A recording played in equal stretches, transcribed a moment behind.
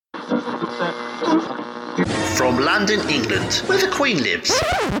From London, England, where the Queen lives.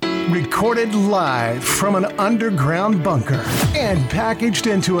 Recorded live from an underground bunker and packaged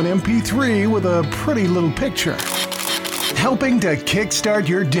into an MP3 with a pretty little picture. Helping to kickstart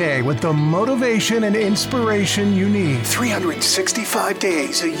your day with the motivation and inspiration you need 365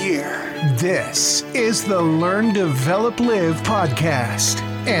 days a year. This is the Learn, Develop, Live podcast.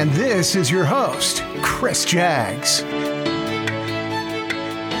 And this is your host, Chris Jaggs.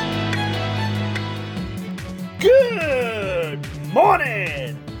 Good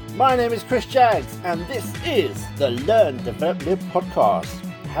morning! My name is Chris Jaggs, and this is the Learn, Develop, Live podcast.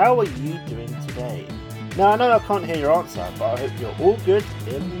 How are you doing today? Now, I know I can't hear your answer, but I hope you're all good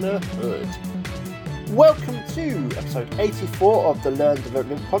in the hood. Welcome to episode 84 of the Learn, Develop,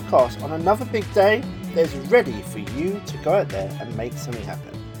 Live podcast. On another big day, there's ready for you to go out there and make something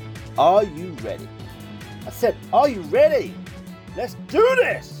happen. Are you ready? I said, are you ready? Let's do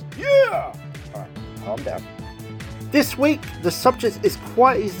this! Yeah! Alright, calm down. This week, the subject is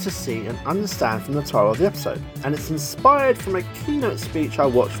quite easy to see and understand from the title of the episode, and it's inspired from a keynote speech I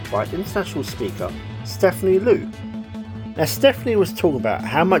watched by international speaker Stephanie Liu. Now, Stephanie was talking about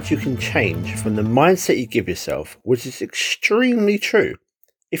how much you can change from the mindset you give yourself, which is extremely true.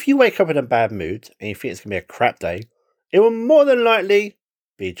 If you wake up in a bad mood and you think it's going to be a crap day, it will more than likely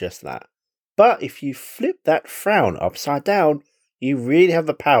be just that. But if you flip that frown upside down, you really have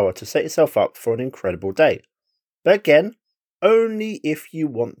the power to set yourself up for an incredible day. But again, only if you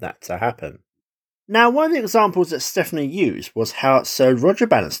want that to happen. Now, one of the examples that Stephanie used was how Sir Roger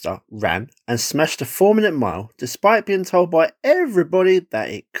Bannister ran and smashed a 4-minute mile despite being told by everybody that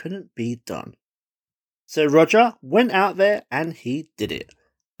it couldn't be done. So Roger went out there and he did it.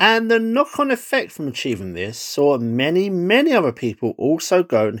 And the knock-on effect from achieving this saw many other people also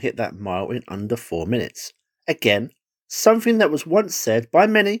go and hit that mile in under 4 minutes. Again, something that was once said by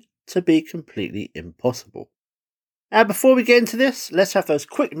many to be completely impossible. Now, before we get into this, let's have those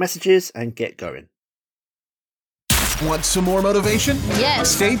quick messages and get going. Want some more motivation?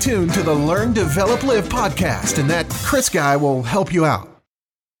 Yes. Stay tuned to the Learn, Develop, Live podcast, and that Chris guy will help you out.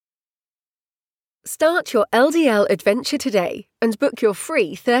 Start your LDL adventure today and book your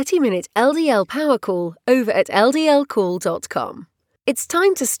free 30-minute LDL power call over at ldlcall.com. It's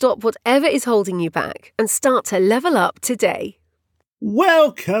time to stop whatever is holding you back and start to level up today.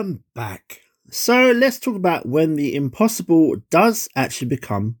 Welcome back. So let's talk about when the impossible does actually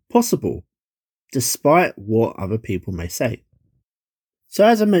become possible, despite what other people may say. So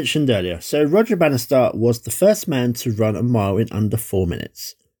as I mentioned earlier, Roger Bannister was the first man to run a mile in under 4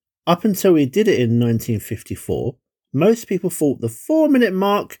 minutes. Up until he did it in 1954, most people thought the 4-minute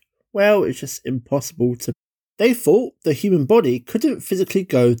mark, well, it's just impossible to. They thought the human body couldn't physically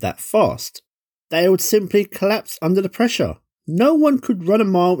go that fast. They would simply collapse under the pressure. No one could run a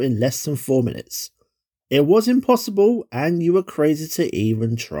mile in less than 4 minutes. It was impossible and you were crazy to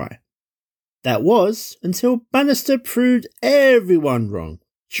even try. That was until Bannister proved everyone wrong,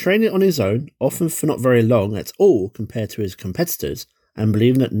 training on his own, often for not very long at all compared to his competitors, and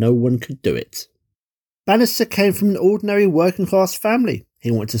believing that no one could do it. Bannister came from an ordinary working class family.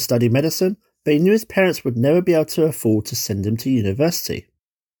 He wanted to study medicine, but he knew his parents would never be able to afford to send him to university.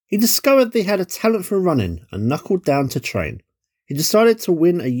 He discovered that he had a talent for running and knuckled down to train. He decided to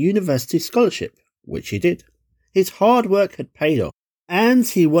win a university scholarship, which he did. His hard work had paid off, and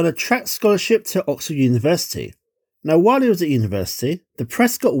he won a track scholarship to Oxford University. Now, while he was at university, the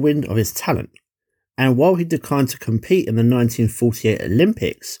press got wind of his talent, and while he declined to compete in the 1948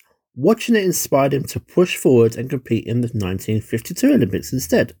 Olympics, watching it inspired him to push forward and compete in the 1952 Olympics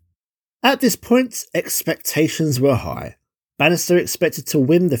instead. At this point, expectations were high. Bannister expected to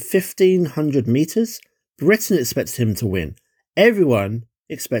win the 1500 metres, Britain expected him to win. Everyone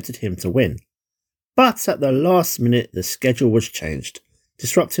expected him to win. But at the last minute, the schedule was changed,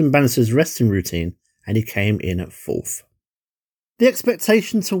 disrupting Bannister's resting routine, and he came in at 4th. The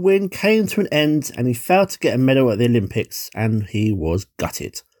expectation to win came to an end, and he failed to get a medal at the Olympics, and he was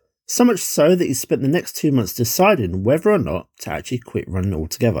gutted. So much so that he spent the next 2 months deciding whether or not to actually quit running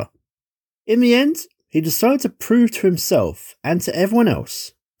altogether. In the end, he decided to prove to himself and to everyone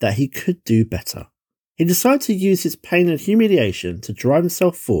else that he could do better. He decided to use his pain and humiliation to drive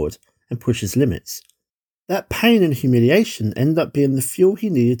himself forward and push his limits. That pain and humiliation ended up being the fuel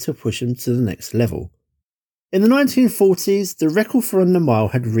he needed to push him to the next level. In the 1940s, the record for running a mile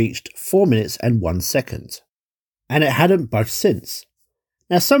had reached 4 minutes and 1 second, and it hadn't budged since.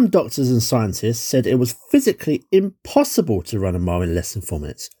 Now, some doctors and scientists said it was physically impossible to run a mile in less than 4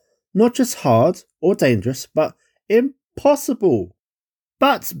 minutes. Not just hard or dangerous, but impossible.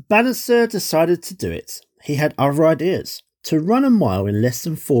 But Bannister decided to do it. He had other ideas. to run a mile in less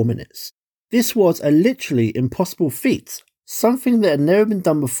than 4 minutes. This was a literally impossible feat, something that had never been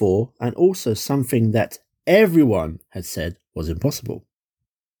done before and also something that everyone had said was impossible.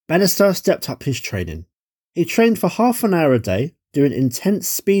 Bannister stepped up his training. He trained for half an hour a day, doing intense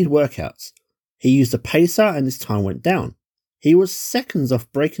speed workouts. He used a pacer and his time went down. He was seconds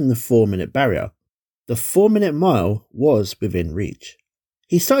off breaking the 4-minute barrier. The 4-minute mile was within reach.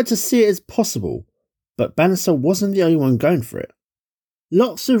 He started to see it as possible, but Bannister wasn't the only one going for it.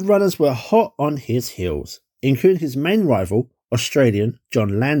 Lots of runners were hot on his heels, including his main rival, Australian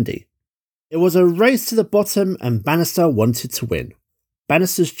John Landy. It was a race to the bottom and Bannister wanted to win.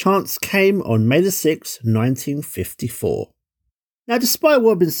 Bannister's chance came on May 6, 1954. Now, despite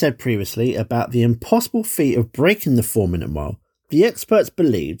what had been said previously about the impossible feat of breaking the 4-minute mile, the experts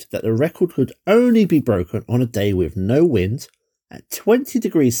believed that the record could only be broken on a day with no wind, at 20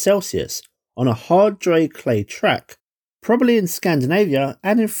 degrees Celsius, on a hard dry clay track, probably in Scandinavia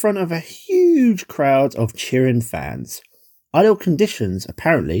and in front of a huge crowd of cheering fans. Ideal conditions,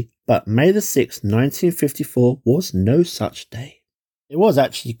 apparently, but May 6, 1954 was no such day. It was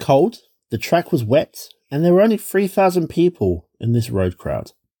actually cold, the track was wet, and there were only 3,000 people in this road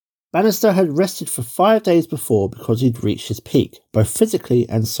crowd. Bannister had rested for 5 days before because he'd reached his peak, both physically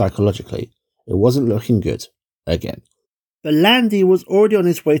and psychologically. It wasn't looking good, again. But Landy was already on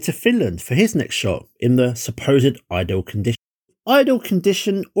his way to Finland for his next shot in the supposed ideal condition. Ideal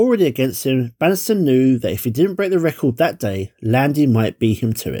condition already against him, Bannister knew that if he didn't break the record that day, Landy might beat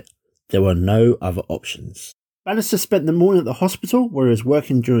him to it. There were no other options. Bannister spent the morning at the hospital where he was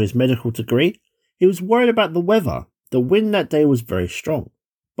working during his medical degree. He was worried about the weather. The wind that day was very strong.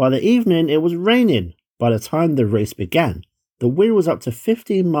 By the evening, it was raining. By the time the race began, the wind was up to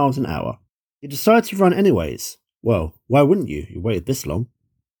 15 miles an hour. He decided to run anyways. Well, why wouldn't you? You waited this long.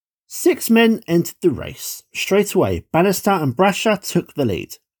 6 men entered the race. Straight away, Bannister and Brasher took the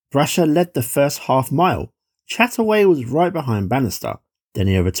lead. Brasher led the first half mile. Chataway was right behind Bannister. Then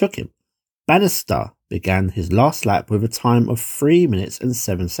he overtook him. Bannister began his last lap with a time of 3 minutes and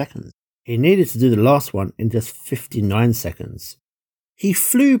 7 seconds. He needed to do the last one in just 59 seconds. He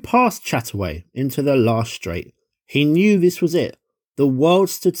flew past Chataway into the last straight. He knew this was it. The world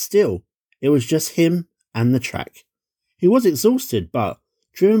stood still. It was just him and the track. He was exhausted, but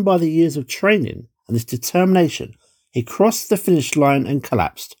driven by the years of training and his determination, he crossed the finish line and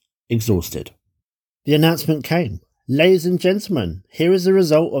collapsed, exhausted. The announcement came. Ladies and gentlemen, here is the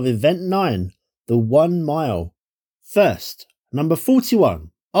result of Event 9, the 1 mile. First, number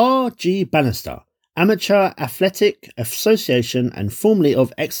 41, R.G. Bannister, Amateur Athletic Association and formerly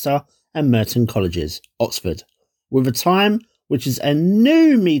of Exeter and Merton Colleges, Oxford, with a time which is a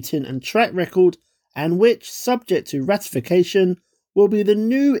new meeting and track record and which, subject to ratification, will be the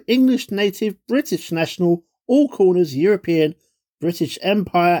new English native British national all corners European, British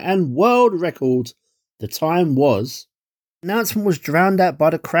Empire and world record. The time was... The announcement was drowned out by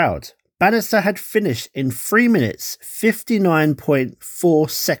the crowd. Bannister had finished in 3 minutes 59.4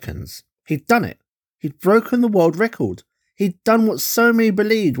 seconds. He'd done it. He'd broken the world record. He'd done what so many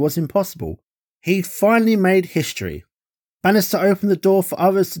believed was impossible. He'd finally made history. Bannister opened the door for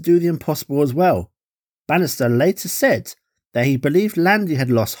others to do the impossible as well. Bannister later said that he believed Landy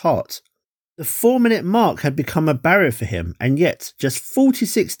had lost heart. The 4-minute mark had become a barrier for him, and yet, just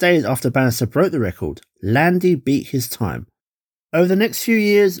 46 days after Bannister broke the record, Landy beat his time. Over the next few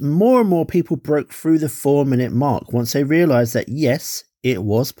years, more and more people broke through the 4-minute mark once they realised that yes, it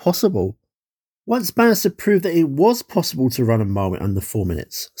was possible. Once Bannister proved that it was possible to run a mile in under 4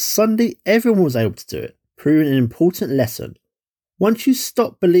 minutes, suddenly everyone was able to do it, proving an important lesson. Once you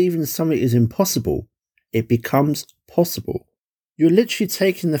stop believing something is impossible, it becomes possible. You're literally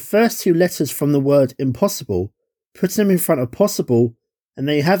taking the first 2 letters from the word impossible, putting them in front of possible, and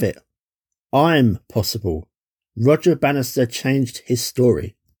there you have it. I'm possible. Roger Bannister changed his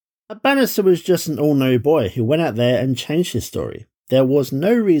story. Bannister was just an ordinary boy who went out there and changed his story. There was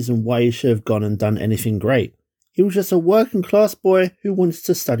no reason why he should have gone and done anything great. He was just a working class boy who wanted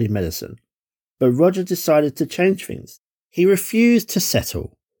to study medicine. But Roger decided to change things. He refused to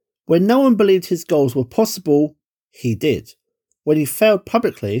settle. When no one believed his goals were possible, he did. When he failed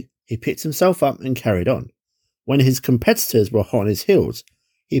publicly, he picked himself up and carried on. When his competitors were hot on his heels,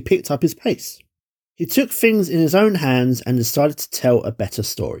 he picked up his pace. He took things in his own hands and decided to tell a better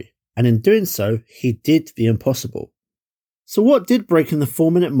story. And in doing so, he did the impossible. So what did breaking the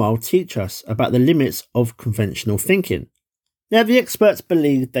 4-minute mile teach us about the limits of conventional thinking? Now, the experts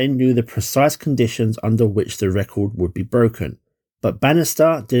believed they knew the precise conditions under which the record would be broken. But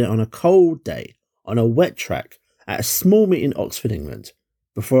Bannister did it on a cold day, on a wet track, at a small meet in Oxford, England,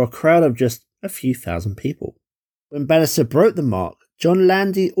 before a crowd of just a few thousand people. When Bannister broke the mark, John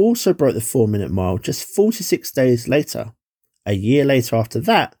Landy also broke the 4-minute mile just 46 days later. A year later after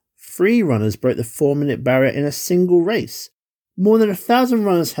that, 3 runners broke the 4-minute barrier in a single race. More than 1,000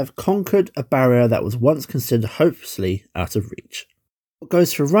 runners have conquered a barrier that was once considered hopelessly out of reach. What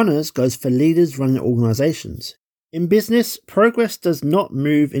goes for runners goes for leaders running organisations. In business, progress does not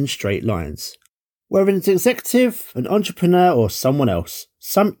move in straight lines. Whether it's an executive, an entrepreneur or someone else,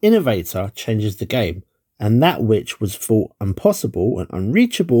 some innovator changes the game, and that which was thought impossible and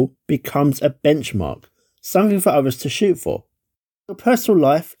unreachable becomes a benchmark, something for others to shoot for. In your personal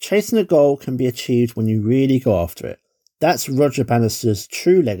life, chasing a goal can be achieved when you really go after it. That's Roger Bannister's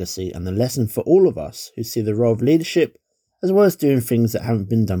true legacy and the lesson for all of us who see the role of leadership as well as doing things that haven't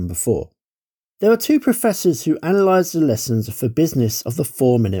been done before. There are 2 professors who analysed the lessons for business of the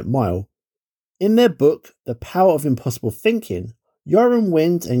 4-minute mile. In their book, The Power of Impossible Thinking, Joran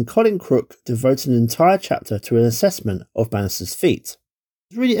Wind and Colin Crook devoted an entire chapter to an assessment of Bannister's feat.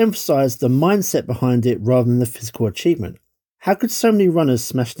 It really emphasised the mindset behind it rather than the physical achievement. How could so many runners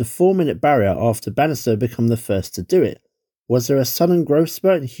smash the 4-minute barrier after Bannister became the first to do it? Was there a sudden growth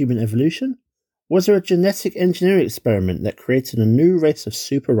spurt in human evolution? Was there a genetic engineering experiment that created a new race of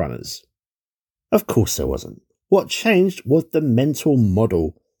super runners? Of course there wasn't. What changed was the mental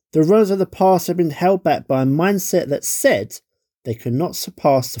model. The runners of the past had been held back by a mindset that said they could not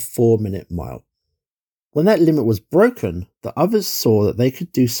surpass the 4-minute mile. When that limit was broken, the others saw that they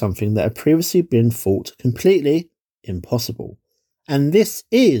could do something that had previously been thought completely impossible. And this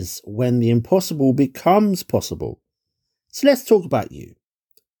is when the impossible becomes possible. So let's talk about you.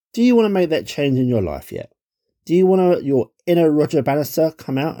 Do you want to make that change in your life yet? Do you want your inner Roger Bannister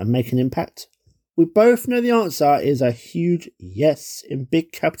come out and make an impact? We both know the answer is a huge yes in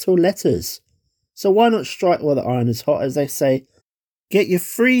big capital letters. So why not strike while the iron is hot, as they say? Get your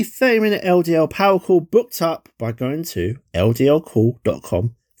free 30-minute LDL Power Call booked up by going to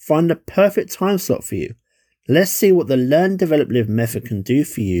ldlcall.com. Find the perfect time slot for you. Let's see what the Learn, Develop, Live method can do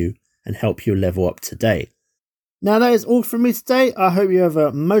for you and help you level up today. Now that is all from me today. I hope you have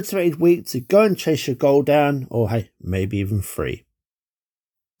a motivated week to go and chase your goal down, or hey, maybe even 3.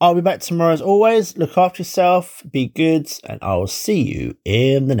 I'll be back tomorrow as always. Look after yourself, be good, and I will see you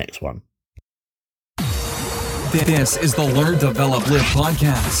in the next one. This is the Learn, Develop, Live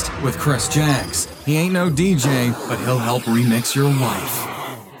podcast with Chris Jaggs. He ain't no DJ, but he'll help remix your life.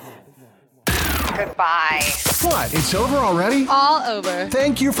 Goodbye. What? It's over already? All over.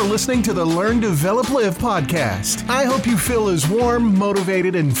 Thank you for listening to the Learn, Develop, Live podcast. I hope you feel as warm,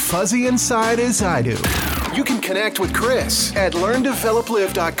 motivated, and fuzzy inside as I do. You can connect with Chris at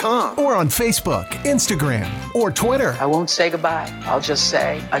LearnDevelopLive.com or on Facebook, Instagram, or Twitter. I won't say goodbye. I'll just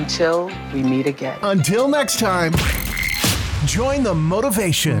say until we meet again. Until next time, join the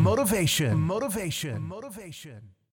motivation. Motivation.